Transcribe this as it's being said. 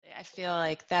I feel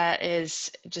like that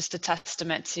is just a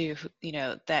testament to,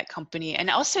 that company. And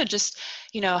also just,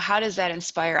 how does that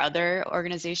inspire other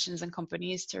organizations and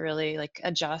companies to really like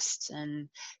adjust and,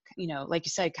 like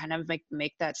you said, kind of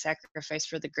make that sacrifice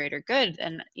for the greater good.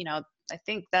 And, I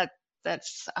think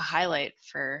that's a highlight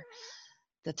for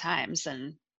the times,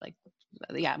 and like,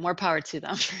 yeah, more power to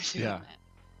them for doing that.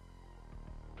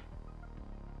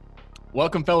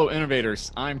 Welcome, fellow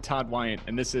innovators. I'm Todd Wyant,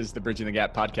 and this is the Bridging the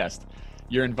Gap podcast.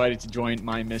 You're invited to join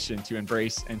my mission to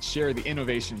embrace and share the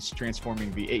innovations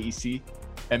transforming the AEC,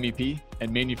 MEP,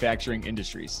 and manufacturing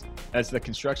industries. As the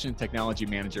construction technology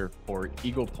manager for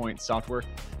Eagle Point Software,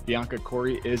 Bianca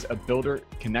Corey is a builder,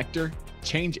 connector,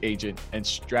 change agent, and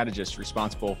strategist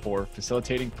responsible for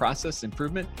facilitating process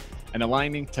improvement and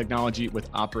aligning technology with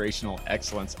operational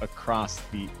excellence across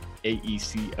the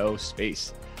AECO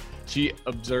space. She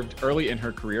observed early in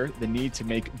her career the need to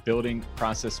make building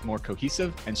process more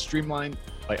cohesive and streamlined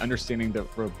by understanding the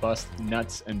robust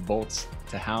nuts and bolts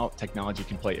to how technology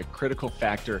can play a critical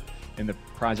factor in the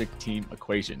project team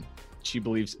equation. She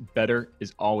believes better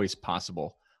is always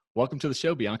possible. Welcome to the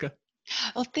show, Bianca.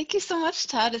 Well, thank you so much,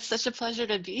 Todd. It's such a pleasure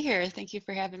to be here. Thank you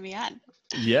for having me on.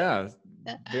 Yeah,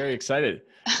 very excited.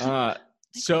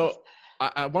 So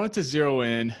I wanted to zero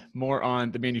in more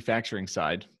on the manufacturing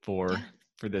side for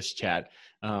this chat.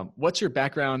 What's your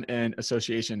background and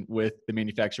association with the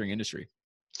manufacturing industry?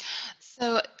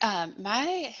 So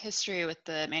my history with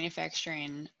the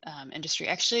manufacturing industry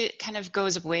actually kind of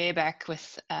goes way back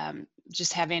with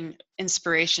just having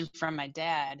inspiration from my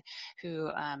dad,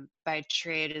 who by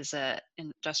trade is an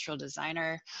industrial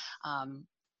designer.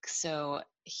 So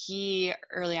he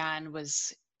early on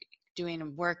was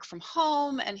doing work from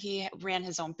home, and he ran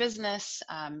his own business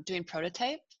doing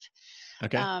prototype.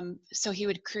 Okay. So he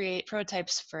would create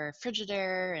prototypes for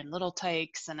Frigidaire and Little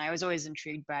Tikes, and I was always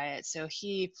intrigued by it. So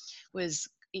he was,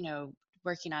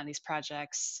 working on these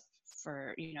projects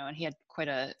for, and he had quite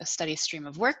a steady stream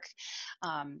of work.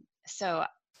 So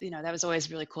that was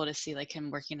always really cool to see like him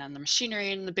working on the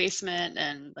machinery in the basement,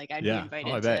 and like I'd be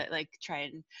invited to like try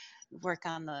and work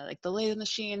on the lathe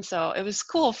machine. So it was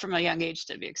cool from a young age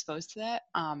to be exposed to that.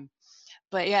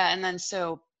 But yeah, and then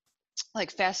so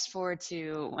like fast forward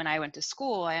to when I went to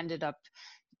school, I ended up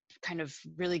kind of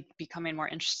really becoming more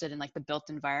interested in like the built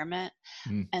environment.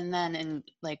 And then in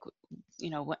like,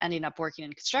 ending up working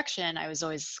in construction, I was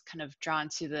always kind of drawn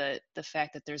to the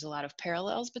fact that there's a lot of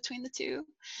parallels between the two.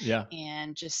 Yeah.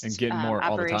 And just getting more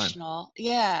operational. all the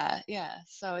time. Yeah.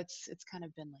 So it's kind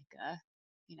of been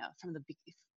like from the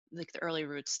early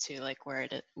roots to like where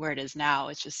it is now.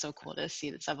 It's just so cool to see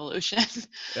this evolution.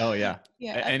 Oh yeah.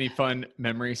 Yeah. Any fun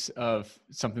memories of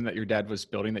something that your dad was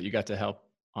building that you got to help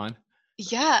on?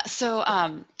 Yeah. So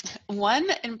one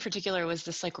in particular was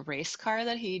this like race car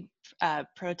that he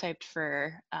prototyped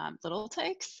for Little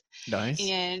Tikes. Nice.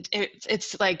 And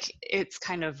it's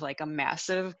kind of like a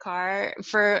massive car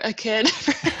for a kid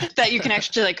that you can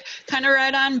actually like kind of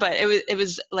ride on, but it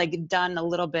was like done a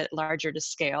little bit larger to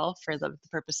scale for the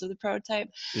purpose of the prototype.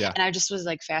 Yeah. And I just was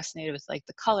like fascinated with like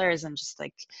the colors and just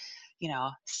like,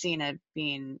 seeing it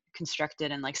being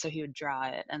constructed, and like so he would draw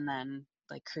it and then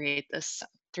like create this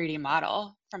 3D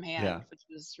model from hand, which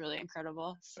was really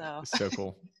incredible. So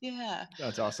cool. Yeah.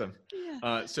 That's awesome.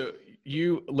 Yeah. So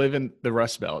you live in the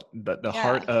Rust Belt, the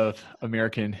heart of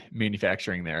American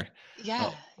manufacturing there.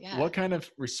 Yeah. What kind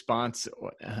of response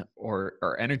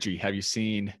or energy have you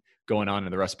seen going on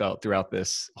in the Rust Belt throughout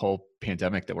this whole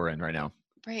pandemic that we're in right now?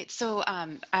 Right. So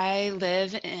I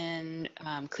live in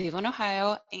Cleveland,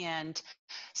 Ohio. And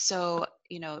so,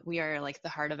 we are like the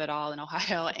heart of it all in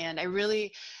Ohio. And I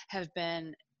really have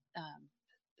been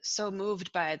so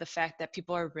moved by the fact that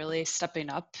people are really stepping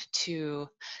up to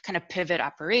kind of pivot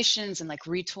operations and like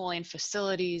retooling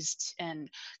facilities and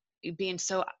being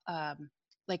so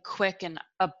like quick and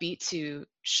upbeat to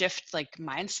shift like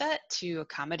mindset to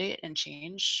accommodate and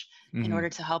change in order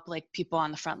to help like people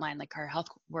on the front line, like our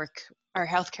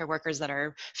healthcare workers that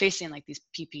are facing like these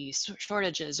PPE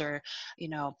shortages, or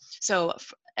so.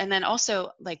 And then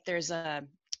also like there's a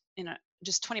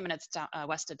just 20 minutes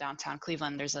west of downtown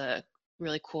Cleveland, there's a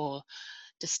really cool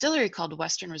distillery called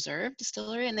Western Reserve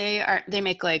Distillery, and they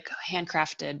make like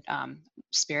handcrafted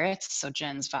spirits, so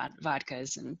gins,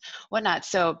 vodkas, and whatnot.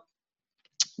 So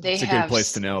it's a good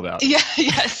place to know about. Yeah.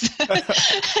 Yes.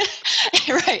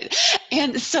 Right.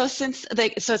 And so so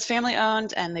it's family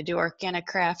owned, and they do organic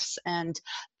crafts, and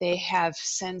they have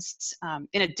since,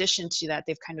 in addition to that,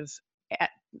 they've kind of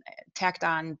tacked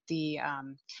on the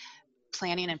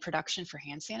planning and production for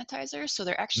hand sanitizer. So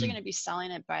they're actually going to be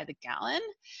selling it by the gallon,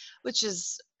 which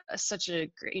is such a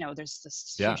great, there's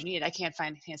this Yeah. huge need. I can't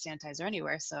find hand sanitizer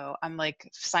anywhere. So I'm like,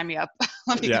 sign me up.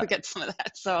 Let me Yeah. go get some of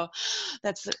that. So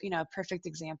that's, a perfect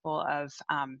example of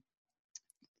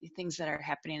things that are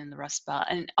happening in the Rust Belt.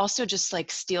 And also just like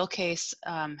Steelcase,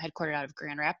 headquartered out of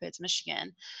Grand Rapids,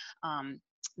 Michigan.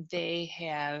 They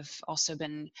have also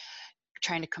been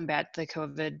trying to combat the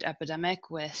COVID epidemic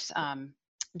with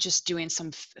just doing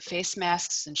some face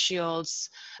masks and shields.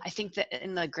 I think that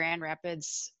in the Grand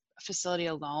Rapids facility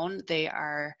alone,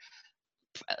 I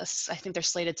think they're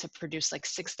slated to produce like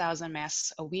 6,000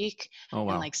 masks a week, Oh,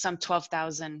 wow. and like some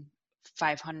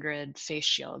 12,500 face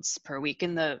shields per week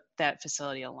in that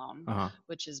facility alone,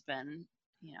 which has been,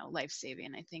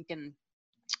 life-saving, I think. And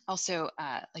also,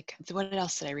 like, what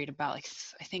else did I read about? Like,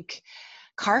 I think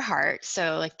Carhartt,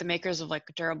 so like the makers of like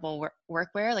durable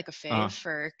workwear, like a fave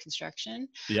for construction,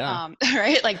 Yeah.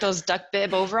 right? Like those duck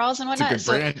bib overalls and It's a whatnot. good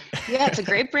brand. Yeah, it's a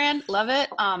great brand. Love it.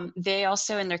 They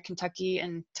also, in their Kentucky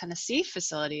and Tennessee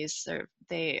facilities,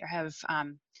 they have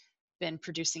been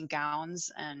producing gowns,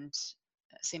 and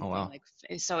same Oh, thing. wow. Like,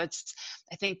 so I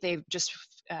think they've just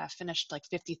finished like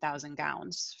 50,000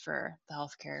 gowns for the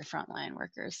healthcare frontline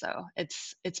workers. So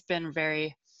it's been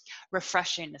very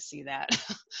refreshing to see that.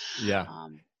 Yeah.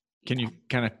 Can Yeah. you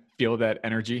kind of feel that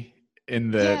energy in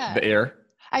the Yeah, air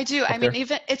I do. I up mean, there?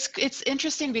 even it's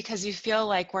interesting because you feel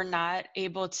like we're not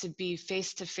able to be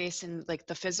face to face in like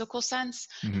the physical sense,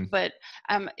 Mm-hmm. but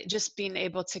just being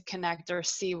able to connect or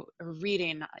see or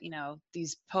reading,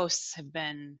 these posts have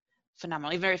been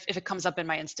phenomenal. Even if it comes up in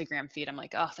my Instagram feed, I'm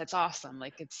like, oh, that's awesome.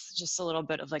 Like, it's just a little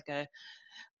bit of like a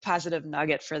positive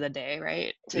nugget for the day,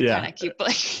 right? To kind Yeah. of keep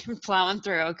like plowing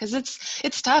through, because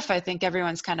it's tough. I think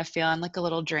everyone's kind of feeling like a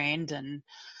little drained, and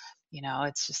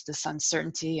it's just this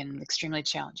uncertainty and extremely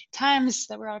challenging times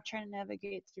that we're all trying to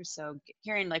navigate through. So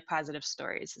hearing like positive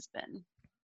stories has been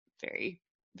very,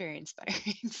 very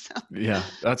inspiring. So Yeah,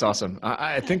 that's awesome.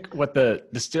 I think what the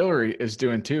distillery is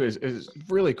doing too is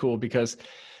really cool, because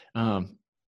um,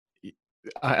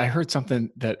 I heard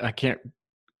something that I can't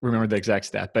remember the exact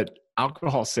stat, but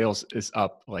alcohol sales is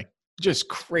up like just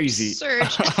crazy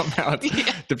surge. amounts,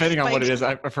 Yeah, depending on what it spiked. is.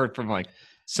 I've heard from like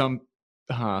some,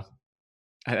 I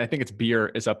think it's beer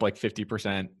is up like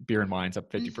 50%, beer and wine's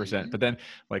up 50%, but then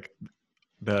like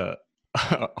the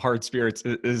hard spirits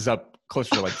is up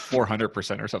closer to like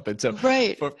 400% or something. So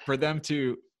Right. for them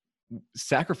to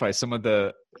sacrifice some of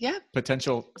the Yeah.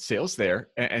 potential sales there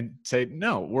and say,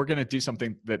 no, we're going to do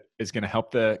something that is going to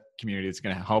help the community. It's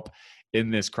going to help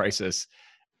in this crisis.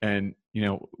 And,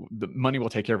 the money will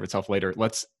take care of itself later.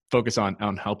 Let's focus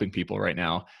on helping people right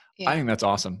now. I Yeah. think that's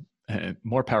awesome, and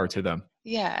more power to them.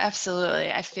 Yeah,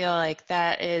 absolutely. I feel like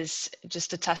that is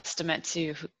just a testament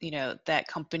to, that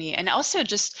company. And also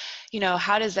just,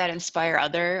 how does that inspire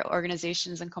other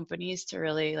organizations and companies to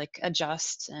really like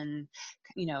adjust and,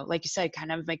 like you said,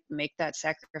 kind of like make that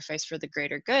sacrifice for the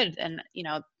greater good. And,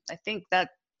 I think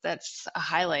that's a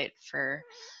highlight for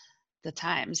the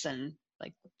times, and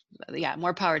like, yeah,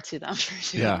 more power to them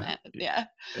for doing that. Yeah.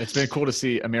 It's been cool to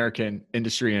see American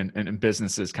industry and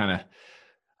businesses kind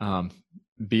of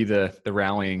be the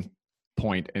rallying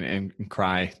point and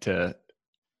cry to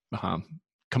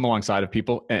come alongside of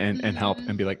people and help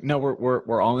and be like, no,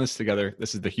 we're all in this together.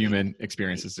 This is the human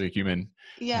experience. This is a human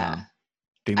Yeah.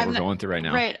 thing that we're going through right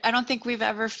now. Right. I don't think we've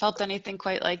ever felt anything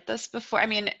quite like this before. I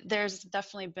mean, there's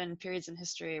definitely been periods in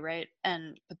history, right?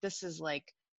 But this is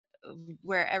like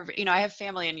wherever, I have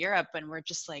family in Europe, and we're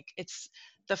just like, it's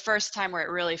the first time where it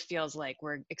really feels like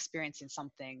we're experiencing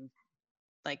something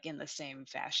like in the same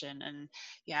fashion. And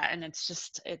yeah, and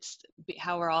it's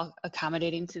how we're all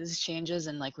accommodating to these changes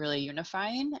and like really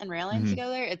unifying and rallying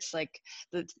together. It's like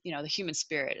the human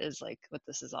spirit is like what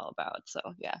this is all about. So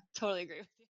yeah, totally agree with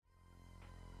you.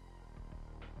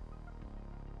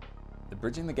 The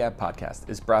Bridging the Gap podcast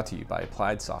is brought to you by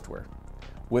Applied Software.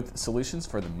 With solutions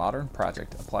for the modern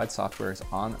project, Applied Software is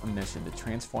on a mission to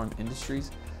transform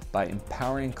industries by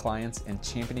empowering clients and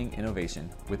championing innovation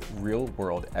with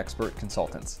real-world expert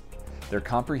consultants. Their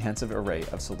comprehensive array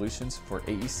of solutions for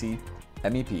AEC,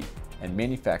 MEP, and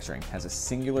manufacturing has a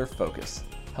singular focus,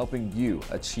 helping you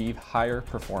achieve higher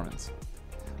performance.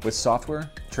 With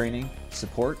software, training,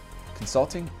 support,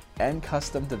 consulting, and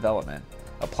custom development,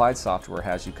 Applied Software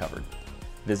has you covered.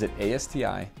 Visit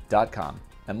ASTI.com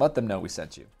and let them know we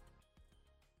sent you.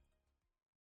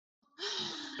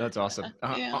 That's awesome.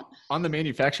 Yeah. On the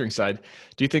manufacturing side,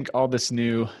 do you think all this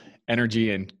new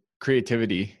energy and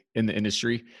creativity in the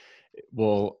industry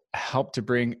will help to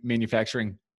bring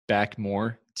manufacturing back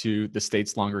more to the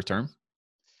States longer term?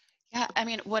 Yeah, I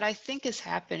mean, what I think is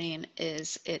happening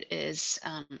is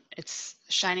it's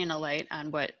shining a light on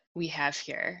what we have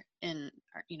here. on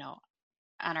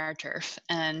our turf.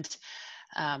 And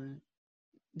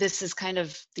this is kind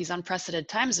of these unprecedented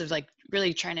times of like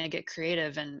really trying to get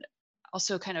creative and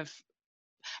also kind of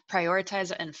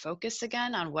prioritize and focus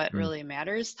again on what really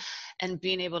matters, and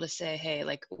being able to say, hey,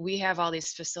 like we have all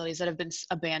these facilities that have been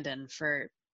abandoned for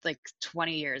like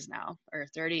 20 years now or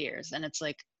 30 years. And it's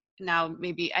like, now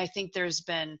maybe I think there's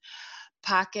been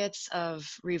pockets of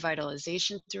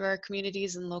revitalization through our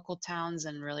communities and local towns,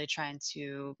 and really trying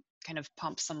to kind of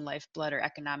pump some lifeblood or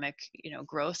economic,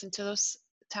 growth into those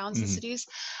towns and cities.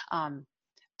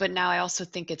 But now I also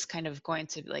think it's kind of going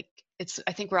to like,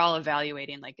 I think we're all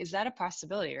evaluating, like, is that a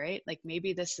possibility, right? Like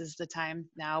maybe this is the time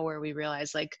now where we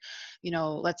realize like,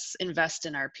 let's invest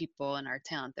in our people and our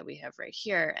talent that we have right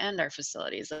here and our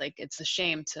facilities. Like it's a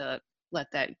shame to let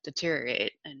that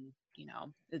deteriorate. And,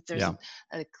 there's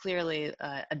clearly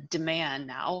a demand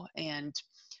now, and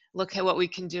look at what we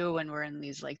can do when we're in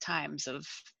these like times of,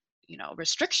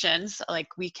 restrictions. Like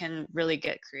we can really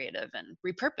get creative and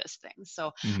repurpose things.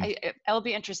 So it'll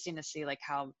be interesting to see like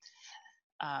how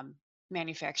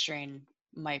manufacturing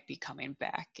might be coming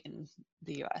back in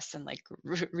the US and like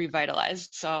revitalized.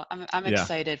 So I'm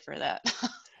excited for that.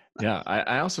 Yeah.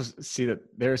 I also see that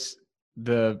there's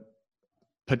the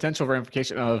potential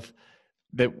ramification of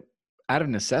that. Out of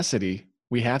necessity,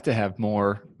 we have to have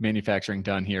more manufacturing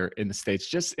done here in the States,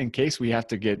 just in case we have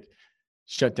to get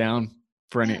shut down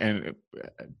for any and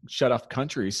shut off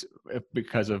countries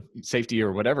because of safety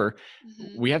or whatever.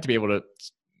 We have to be able to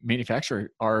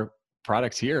manufacture our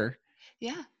products here.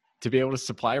 Yeah. To be able to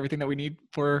supply everything that we need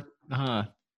for,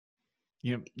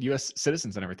 U.S.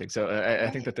 citizens and everything. So I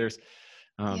think that there's,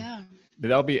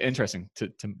 that'll be interesting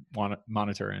to want to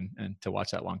monitor and to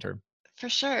watch that long term. For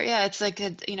sure. Yeah. It's like,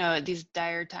 these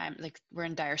dire times, like we're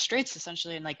in dire straits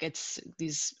essentially. And like, it's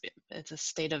a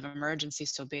state of emergency.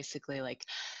 So basically like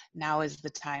now is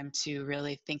the time to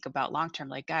really think about long-term,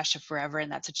 like, gosh, if we're ever in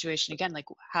that situation again, like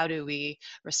how do we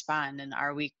respond? And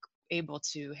are we able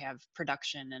to have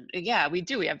production? And we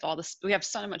do, we have all this, we have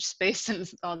so much space and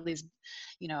all these,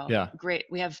 great,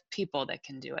 we have people that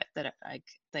can do it, that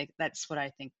like that's what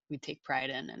I think we take pride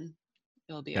in, and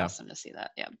it'll be awesome to see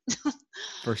that. Yeah.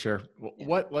 For sure.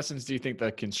 What lessons do you think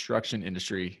the construction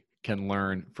industry can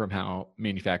learn from how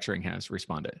manufacturing has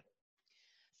responded?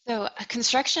 So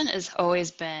construction has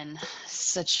always been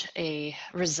such a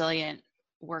resilient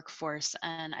workforce.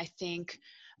 And I think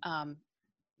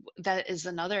that is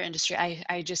another industry.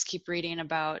 I just keep reading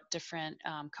about different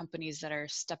companies that are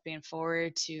stepping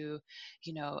forward to,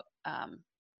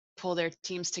 pull their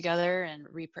teams together and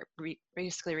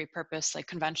basically repurpose like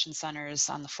convention centers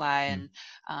on the fly, and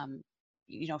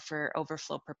for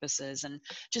overflow purposes, and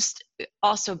just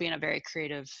also being a very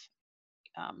creative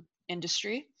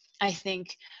industry. I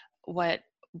think what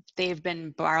they've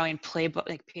been borrowing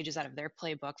like pages out of their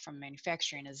playbook from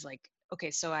manufacturing is like,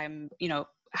 okay, so I'm,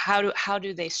 how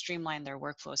do they streamline their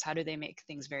workflows? How do they make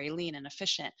things very lean and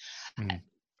efficient?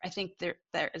 I think there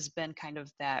has been kind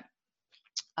of that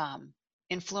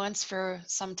influence for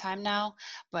some time now,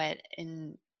 but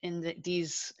in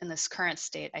this current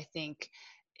state, I think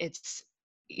it's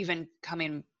even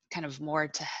coming kind of more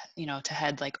to to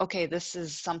head, like, okay, this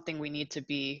is something we need to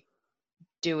be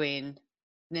doing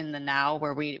in the now,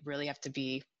 where we really have to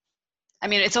be, I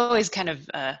mean, it's always kind of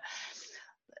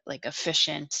like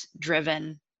efficient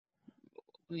driven,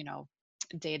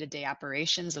 day-to-day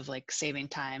operations of like saving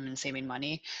time and saving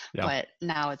money, but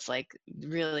now it's like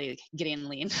really getting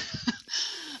lean.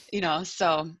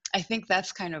 So I think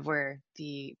that's kind of where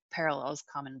the parallels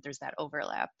come, and there's that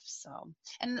overlap. So,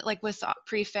 and like with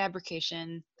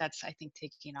prefabrication, that's, I think,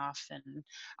 taking off, and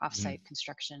offsite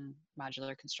construction,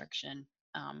 modular construction.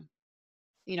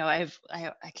 I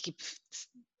keep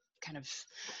kind of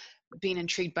being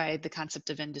intrigued by the concept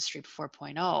of Industry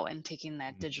 4.0 and taking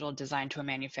that digital design to a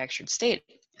manufactured state.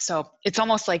 So it's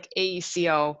almost like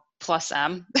AECO plus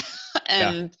M,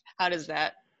 and how does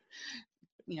that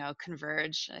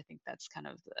converge? I think that's kind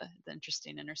of the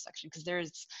interesting intersection,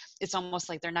 because it's almost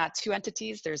like they're not two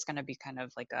entities. There's going to be kind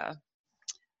of like a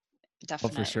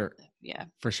definite. For sure. Yeah.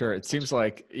 For sure. It seems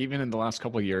like even in the last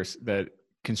couple of years that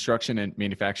construction and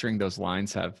manufacturing, those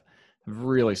lines have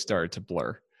really started to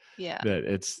blur. Yeah.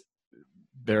 That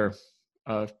their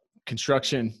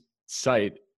construction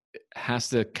site has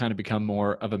to kind of become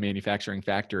more of a manufacturing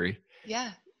factory.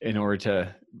 Yeah. In order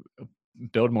to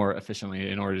build more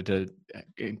efficiently, in order to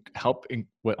help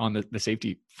on the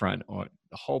safety front, or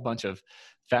a whole bunch of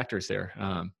factors there.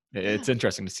 It's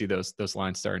interesting to see those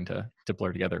lines starting to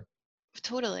blur together.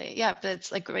 Totally. Yeah. But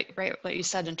it's like right what you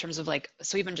said in terms of like,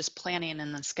 so even just planning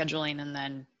and then scheduling, and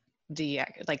then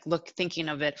thinking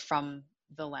of it from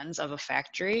the lens of a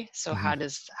factory. So Mm-hmm.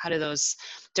 how do those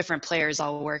different players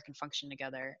all work and function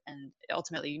together? And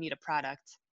ultimately you need a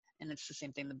product, and it's the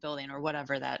same thing, the building or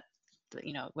whatever that,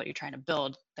 you know, what you're trying to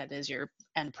build, that is your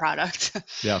end product.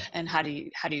 Yeah. And how do you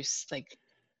like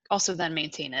also then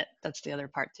maintain it? That's the other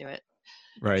part to it,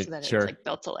 Right. so that it's Sure. like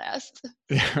built to last.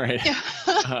 Right. Yeah.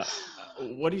 Uh,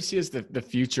 what do you see as the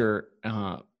future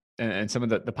and some of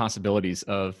the possibilities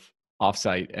of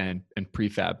offsite and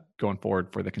prefab going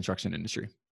forward for the construction industry?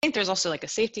 I think there's also like a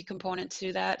safety component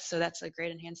to that, so that's a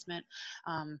great enhancement.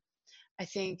 I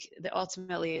think that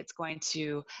ultimately it's going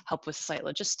to help with site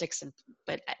logistics, and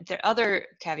but the other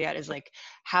caveat is like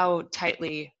how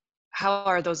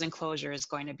are those enclosures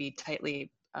going to be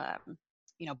tightly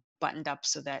you know, buttoned up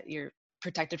so that you're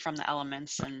protected from the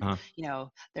elements, and Uh-huh. you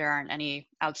know, there aren't any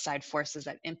outside forces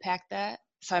that impact that.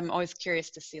 So I'm always curious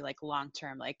to see like long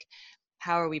term, like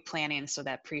how are we planning so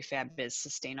that prefab is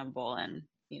sustainable, and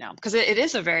you know, because it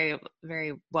is a very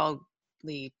well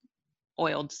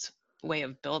oiled way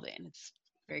of building. It's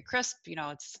very crisp, you know,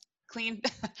 it's clean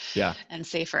Yeah. and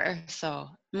safer, so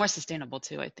more sustainable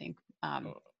too, I think.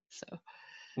 So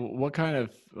What kind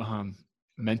of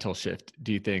mental shift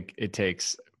do you think it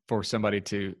takes for somebody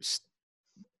to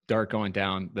start going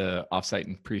down the offsite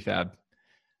and prefab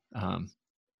um,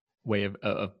 way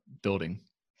of building?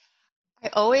 I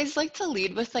always like to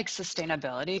lead with like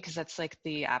sustainability, because that's like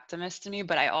the optimist in me,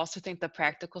 but I also think the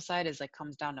practical side is like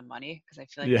comes down to money, because I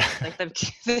feel like Yeah. that's like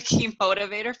the key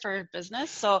motivator for business.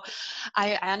 So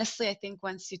I honestly, I think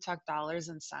once you talk dollars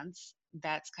and cents,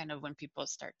 that's kind of when people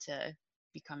start to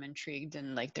become intrigued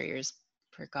and like their ears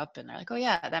perk up and they're like, oh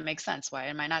yeah, that makes sense. Why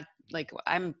am I not, like,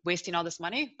 I'm wasting all this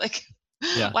money? Like,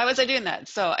 Yeah. why was I doing that?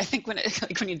 So I think when it,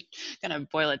 like when you kind of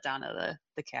boil it down to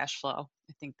the cash flow,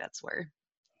 I think that's where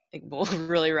it will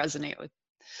really resonate with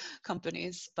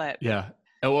companies. But Yeah.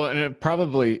 Well, and it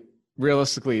probably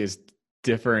realistically is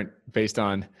different based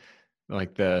on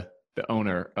like the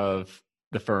owner of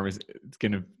the firm is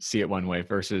going to see it one way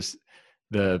versus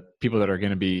the people that are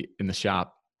going to be in the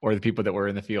shop or the people that were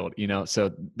in the field, you know,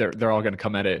 so they're all going to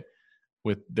come at it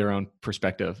with their own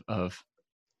perspective of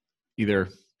either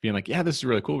being like, yeah, this is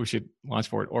really cool, we should launch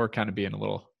for it, or kind of being a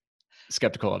little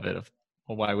skeptical of it of,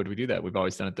 well, why would we do that? We've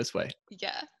always done it this way.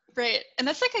 yeah, right. And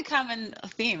that's like a common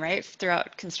theme, right?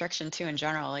 Throughout construction too, in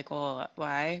general. Like, well,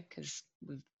 why? Because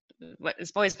what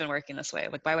it's always been working this way.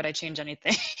 Like, why would I change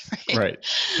anything? Right. Right.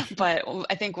 But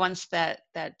I think once that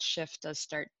shift does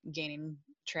start gaining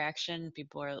traction,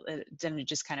 people are, then it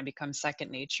just kind of becomes second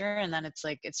nature, and then it's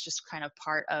like it's just kind of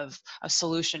part of a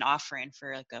solution offering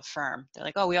for like a firm. They're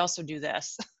like, oh, we also do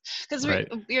this, because Right.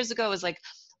 years ago it was like,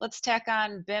 let's tack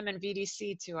on BIM and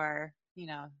VDC to our, you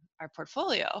know, our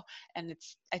portfolio. And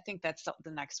it's, I think that's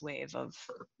the next wave of,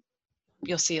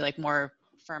 you'll see like more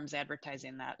firms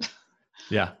advertising that.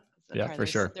 Yeah. As a Yeah, part for of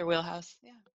sure. their wheelhouse.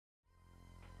 Yeah.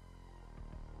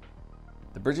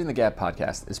 The Bridging the Gap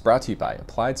podcast is brought to you by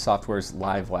Applied Software's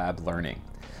Live Lab Learning,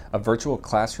 a virtual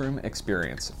classroom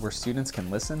experience where students can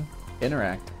listen,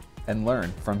 interact, and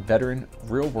learn from veteran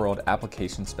real-world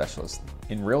application specialists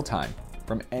in real time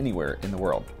from anywhere in the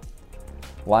world.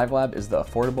 Live Lab is the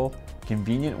affordable,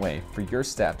 convenient way for your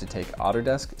staff to take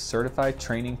Autodesk certified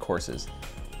training courses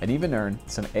and even earn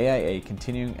some AIA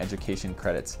continuing education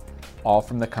credits, all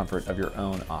from the comfort of your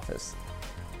own office.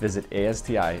 Visit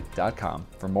ASTI.com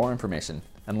for more information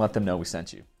and let them know we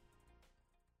sent you.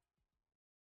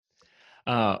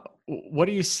 What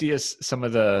do you see as some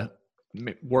of the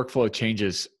workflow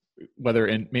changes, whether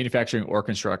in manufacturing or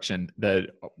construction, that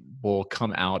will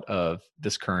come out of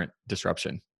this current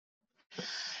disruption?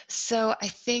 So I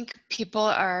think people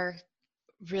are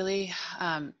really,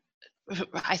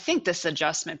 I think this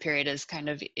adjustment period is kind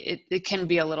of, it can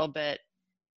be a little bit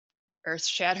earth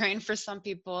shattering for some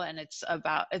people. And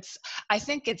I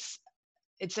think it's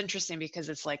interesting because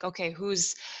it's like, okay,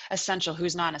 who's essential,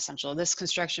 who's non-essential? This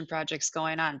construction project's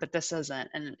going on, but this isn't.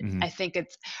 And Mm-hmm. I think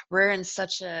we're in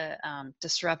such a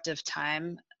disruptive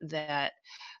time that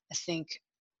I think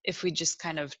if we just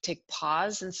kind of take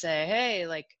pause and say, hey,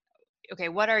 like, okay,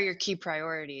 what are your key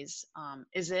priorities?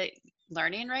 Is it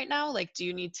learning right now? Like, do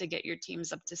you need to get your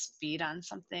teams up to speed on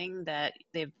something that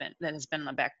has been on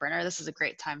the back burner? This is a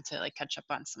great time to like catch up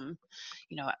on some,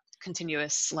 you know,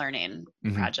 continuous learning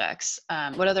Mm-hmm. projects.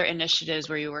 What other initiatives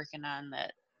were you working on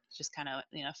that just kind of,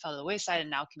 you know, fell to the wayside and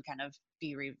now can kind of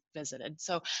be revisited?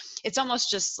 So it's almost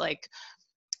just like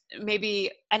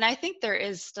maybe, and I think there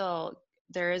is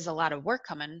a lot of work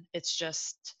coming. It's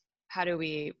just, how do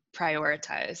we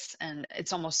prioritize? And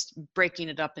it's almost breaking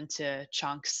it up into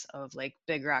chunks of like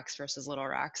big rocks versus little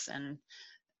rocks. And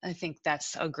I think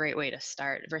that's a great way to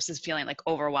start versus feeling like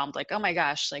overwhelmed, like, oh my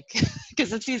gosh, like,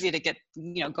 because it's easy to get,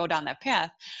 go down that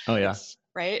path. Oh yeah. It's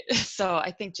right. So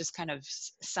I think just kind of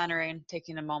centering,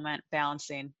 taking a moment,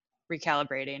 balancing,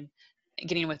 recalibrating,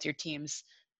 getting with your teams,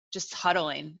 just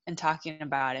huddling and talking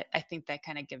about it. I think that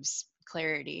kind of gives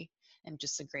clarity and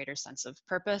just a greater sense of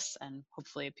purpose. And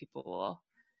hopefully people will,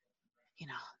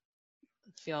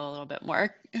 feel a little bit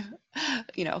more,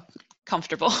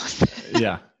 comfortable.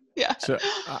 Yeah. Yeah. So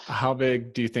how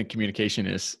big do you think communication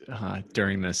is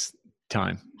during this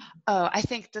time? Oh, I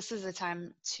think this is a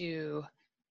time to,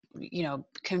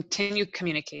 continue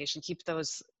communication, keep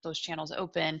those channels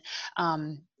open.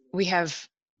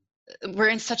 We're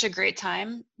in such a great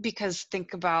time because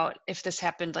think about if this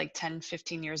happened like 10,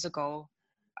 15 years ago.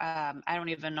 I don't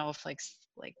even know if like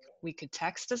we could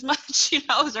text as much,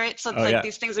 right? So it's Oh like yeah.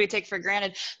 these things we take for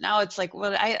granted. Now it's like,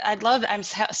 well, I'm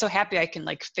so happy I can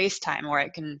like FaceTime or I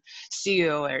can see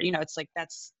you or, it's like,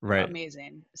 that's Right.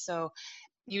 amazing. So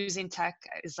using tech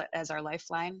as our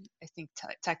lifeline, I think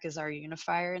tech is our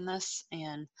unifier in this.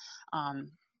 And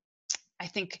I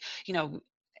think,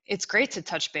 it's great to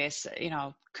touch base,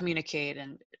 communicate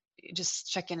and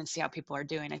just check in and see how people are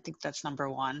doing. I think that's number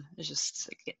one, is just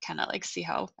kind of like see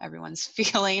how everyone's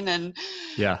feeling. And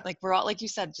Yeah. like we're all, like you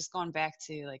said, just going back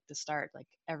to like the start, like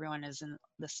everyone is in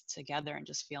this together and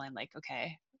just feeling like,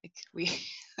 okay, like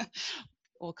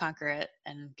we'll conquer it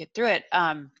and get through it.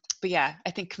 But yeah,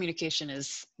 I think communication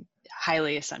is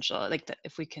highly essential. Like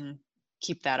if we can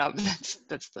keep that up,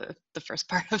 that's the first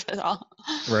part of it all.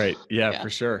 Right. Yeah, Yeah.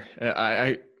 for sure.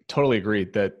 I totally agree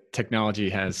that technology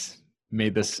has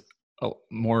made this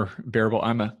more bearable.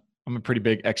 I'm a pretty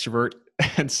big extrovert,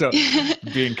 and so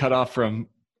being cut off from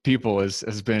people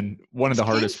has been one of the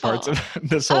hardest parts of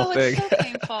this whole Oh, it's thing. so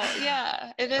painful.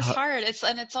 Yeah, it is hard.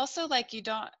 It's also like you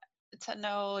don't to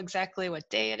know exactly what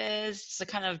day it is. So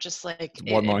kind of just like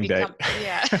One long day.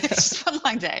 Yeah, it's just one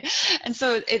long day. And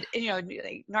so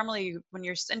like normally when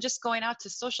you're and just going out to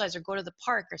socialize or go to the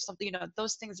park or something,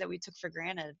 those things that we took for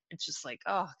granted, it's just like,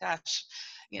 oh gosh,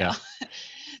 Yeah.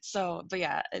 So, but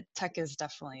yeah, tech is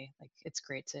definitely like, it's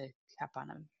great to hop on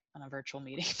a virtual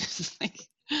meeting. Like,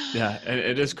 Yeah, and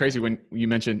it is crazy when you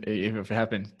mentioned if it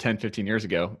happened 10, 15 years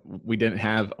ago, we didn't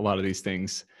have a lot of these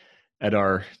things at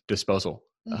our disposal.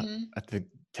 I think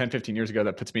 10, 15 years ago,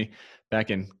 that puts me back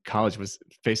in college, was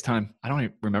FaceTime. I don't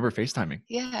even remember FaceTiming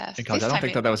yeah, in college. I don't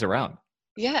think that was around.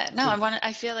 Yeah, no,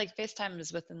 I feel like FaceTime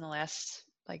is within the last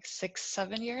like 6,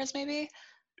 7 years, maybe.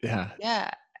 Yeah.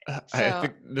 Yeah. I So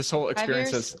think this whole 5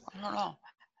 experience years? I don't know.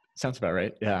 sounds about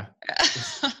right. Yeah.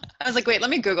 I was like, wait, let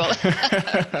me Google it.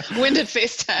 When did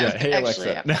FaceTime Yeah. Hey, actually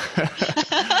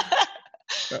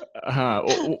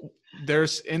Alexa.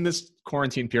 There's in this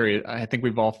quarantine period, I think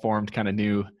we've all formed kind of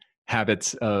new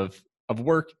habits of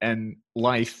work and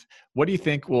life. What do you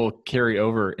think will carry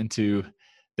over into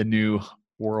the new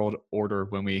world order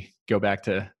when we go back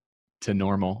to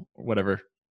normal, whatever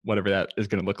that is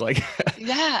going to look like?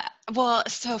 Yeah. Well,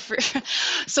 so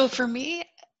for me,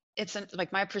 it's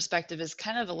like my perspective is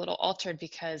kind of a little altered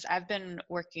because I've been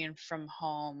working from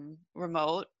home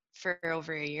remote for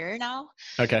over a year now.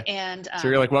 Okay. And so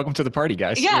you're like, welcome to the party,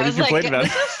 guys. yeah, What I are you was like, complaining about?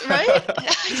 this is right.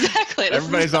 Exactly.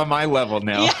 Everybody's on my level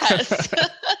now. Yes.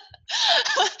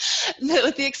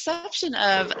 With the exception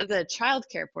of the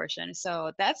childcare portion.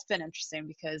 So that's been interesting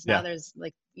because now there's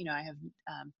like, I have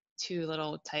 2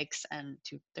 little tykes and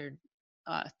they're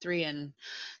 3 and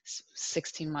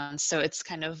 16 months. So it's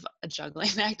kind of a juggling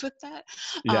act with that.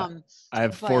 Yeah. I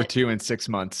have 4, 2 and 6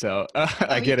 months. So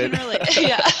I get it. Really,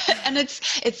 yeah. And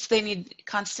they need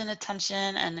constant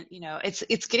attention and,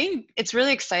 it's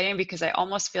really exciting because I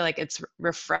almost feel like it's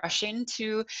refreshing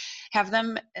to have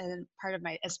them as part of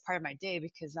my day,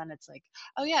 because then it's like,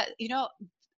 oh yeah,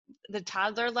 the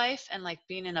toddler life and like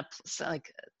being in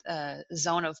a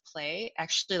zone of play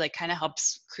actually like kind of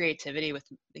helps creativity with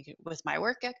my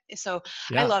work. So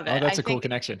I love it. Oh, that's a cool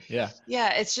connection. Yeah.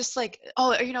 Yeah, it's just like,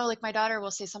 like my daughter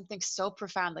will say something so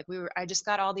profound. Like I just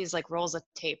got all these like rolls of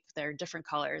tape. They're different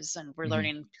colors and we're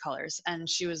learning colors. And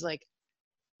she was like,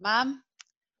 Mom,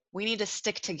 we need to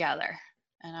stick together.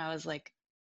 And I was like,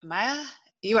 Maya,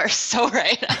 you are so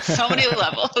right on so many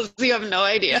levels. You have no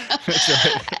idea.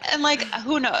 Right. And like,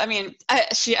 who knows? I mean, I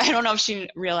don't know if she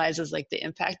realizes like the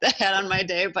impact that had on my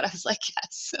day, but I was like,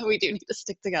 yes, we do need to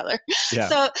stick together. Yeah.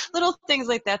 So little things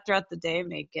like that throughout the day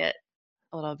make it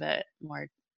a little bit more,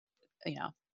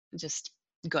 just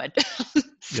good.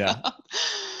 Yeah.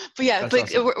 But yeah,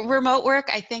 That's awesome. Remote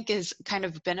work, I think, is kind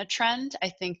of been a trend. I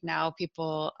think now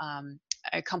people,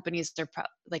 companies, they're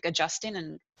like adjusting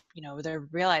and, they're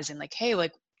realizing like, hey,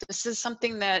 like this is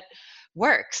something that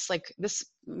works. Like this,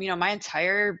 my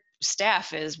entire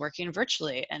staff is working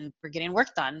virtually and we're getting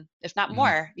work done, if not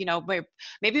more.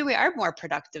 Maybe we are more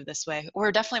productive this way.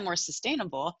 We're definitely more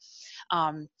sustainable.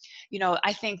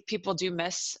 I think people do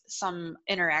miss some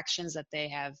interactions that they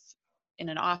have in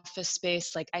an office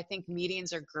space. Like I think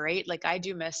meetings are great. Like I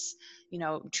do miss,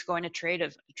 going to trade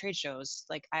shows.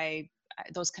 Like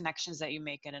those connections that you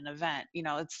make at an event,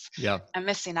 I'm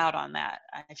missing out on that.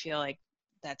 I feel like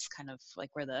that's kind of like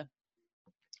where the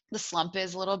slump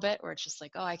is a little bit, where it's just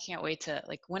like, oh, I can't wait to,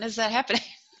 like, when is that happening?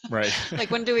 Right. Like,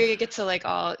 when do we get to like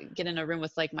all get in a room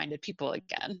with like-minded people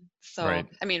again? So, right.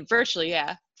 I mean, virtually,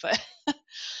 yeah, but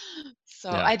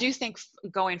so yeah. I do think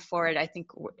going forward, I think,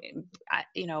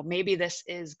 maybe this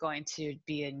is going to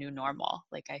be a new normal.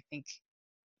 Like, I think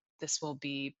this will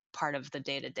be part of the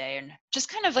day-to-day, and just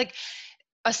kind of like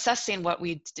assessing what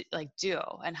we do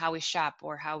and how we shop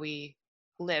or how we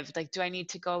live. Like, do I need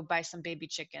to go buy some baby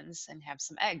chickens and have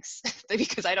some eggs?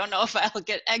 Because I don't know if I'll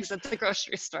get eggs at the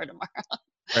grocery store tomorrow.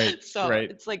 Right. So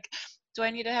it's like, do I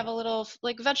need to have a little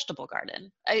like vegetable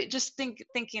garden? I just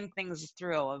thinking things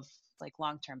through of like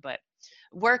long-term, but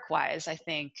work-wise, I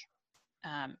think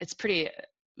it's pretty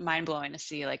mind-blowing to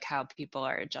see like how people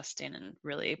are adjusting and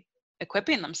really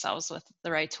equipping themselves with the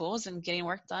right tools and getting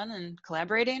work done and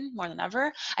collaborating more than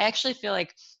ever. I actually feel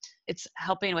like it's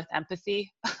helping with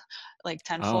empathy, like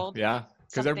tenfold. Oh, yeah.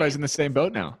 Because everybody's in the same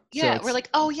boat now. Yeah, so we're like,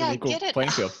 oh yeah, I get it.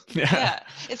 Playing field. Yeah,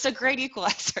 it's a great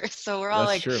equalizer. So we're all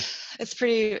like, true. It's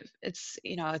pretty. It's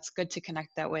it's good to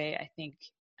connect that way. I think,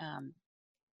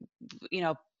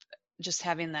 just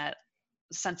having that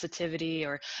sensitivity,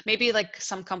 or maybe like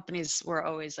some companies were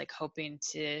always like hoping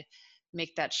to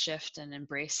make that shift and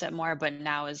embrace it more, but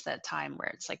now is that time where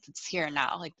it's like, it's here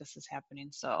now, like this is happening.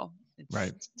 So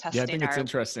it's testing. Yeah, I think it's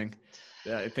interesting.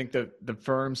 I think the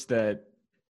firms that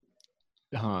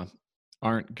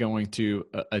aren't going to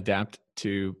adapt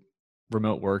to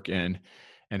remote work and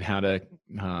how to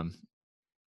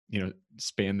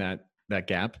span that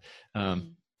gap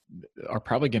are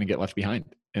probably going to get left behind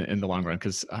in the long run,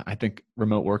 because I think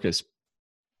remote work is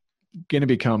going to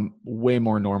become way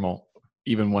more normal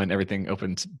even when everything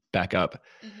opens back up,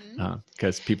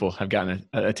 because people have gotten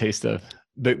a taste of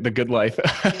the good life,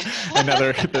 and now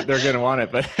they're going to want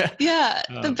it. But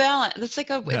the balance. It's like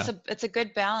it's a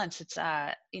good balance. It's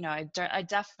I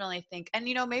definitely think, and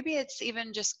maybe it's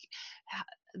even just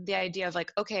the idea of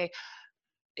like, okay,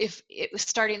 if it was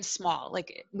starting small,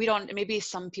 like maybe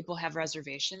some people have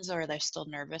reservations or they're still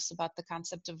nervous about the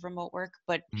concept of remote work,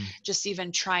 but just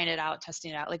even trying it out,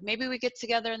 testing it out. Like maybe we get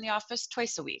together in the office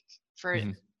twice a week for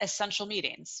essential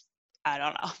meetings. I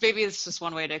don't know. Maybe it's just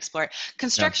one way to explore it.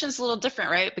 Construction's a little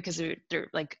different, right? Because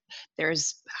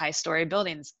there's high story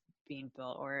buildings being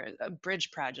built or a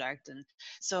bridge project. And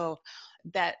so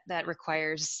that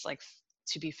requires like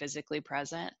to be physically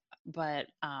present. But,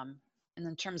 and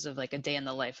in terms of like a day in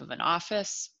the life of an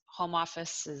office, home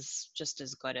office is just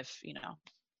as good if,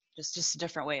 just a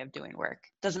different way of doing work.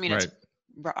 Doesn't mean it's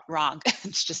wrong.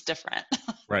 It's just different.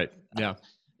 Right. Yeah.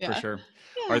 For sure.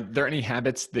 Yeah. Are there any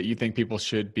habits that you think people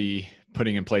should be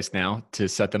putting in place now to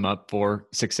set them up for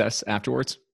success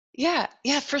afterwards? Yeah,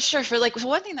 for sure. For like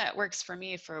one thing that works for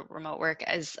me for remote work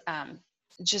is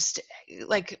just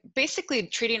like basically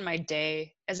treating my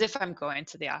day as if I'm going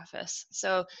to the office.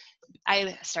 So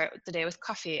I start the day with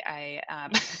coffee. I,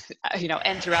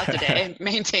 and throughout the day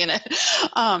maintain it.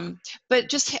 But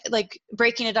just like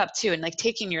breaking it up too, and like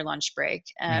taking your lunch break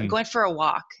and going for a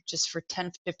walk just for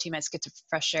 10, 15 minutes, get to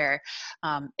fresh air.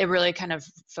 It really kind of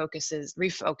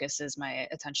refocuses my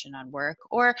attention on work.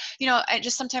 Or, I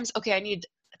just sometimes, I need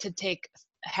to take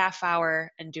a half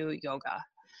hour and do yoga.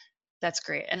 That's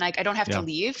great. And like, I don't have to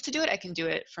leave to do it. I can do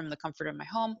it from the comfort of my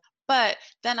home. But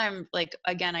then I'm like,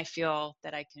 again, I feel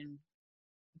that I can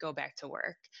go back to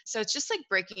work. So it's just like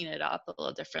breaking it up a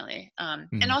little differently.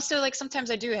 And also like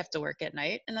sometimes I do have to work at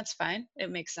night, and that's fine.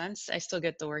 It makes sense. I still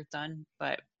get the work done,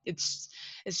 but it's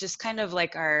just kind of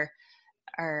like our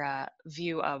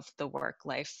view of the work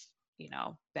life,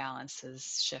 balance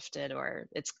has shifted, or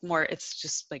it's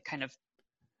just like kind of,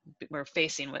 we're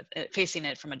facing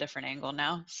it from a different angle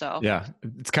now. So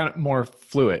it's kind of more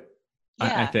fluid,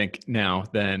 I think, now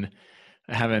than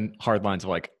having hard lines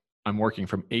of like, I'm working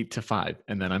from 8 to 5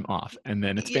 and then I'm off and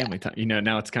then it's family time.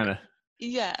 Now it's kind of,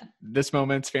 this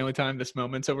moment's family time. This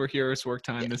moment's over here is work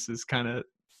time. This is kind of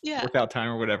workout time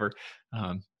or whatever.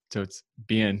 So it's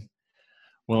being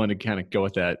willing to kind of go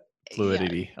with that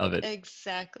fluidity of it.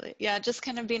 Exactly. Yeah. Just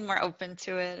kind of being more open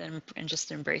to it and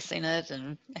just embracing it.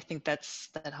 And I think that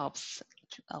helps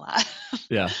a lot.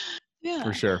 Yeah,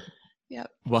 for sure. Yep.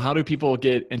 Well, how do people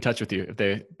get in touch with you if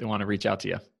they want to reach out to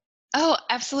you? Oh,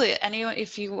 absolutely. Anyone,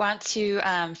 if you want to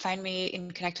find me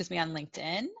and connect with me on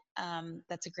LinkedIn,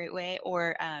 that's a great way.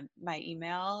 Or my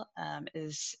email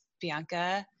is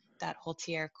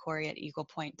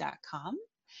bianca.holtiercorey@eaglepoint.com.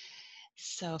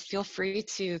 So feel free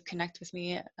to connect with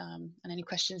me on any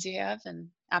questions you have and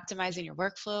optimizing your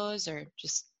workflows or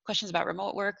just questions about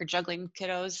remote work or juggling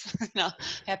kiddos.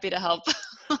 Happy to help.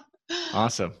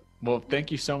 Awesome. Well,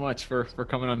 thank you so much for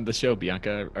coming on the show,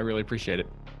 Bianca. I really appreciate it.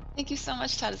 Thank you so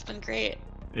much, Todd. It's been great.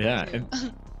 Yeah. And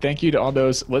thank you to all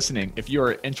those listening. If you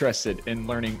are interested in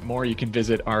learning more, you can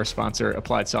visit our sponsor,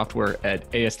 Applied Software,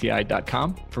 at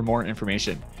ASTI.com for more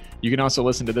information. You can also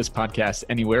listen to this podcast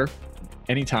anywhere,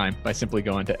 anytime, by simply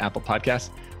going to Apple Podcasts,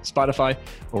 Spotify,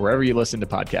 or wherever you listen to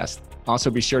podcasts. Also,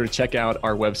 be sure to check out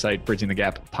our website,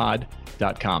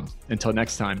 bridgingthegappod.com. Until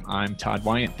next time, I'm Todd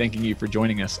Wyant, thanking you for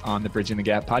joining us on the Bridging the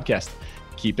Gap podcast.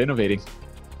 Keep innovating.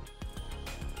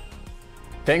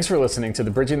 Thanks for listening to the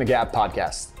Bridging the Gap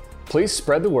podcast. Please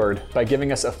spread the word by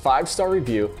giving us a 5-star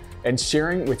review and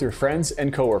sharing with your friends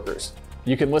and coworkers.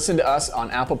 You can listen to us on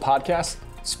Apple Podcasts,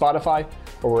 Spotify,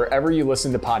 or wherever you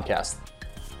listen to podcasts.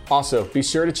 Also, be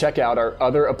sure to check out our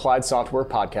other applied software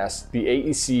podcasts, the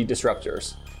AEC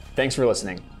Disruptors. Thanks for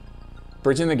listening.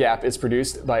 Bridging the Gap is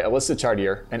produced by Alyssa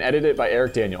Chartier and edited by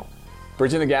Eric Daniel.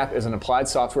 Bridging the Gap is an applied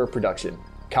software production.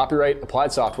 Copyright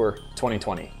Applied Software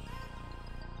 2020.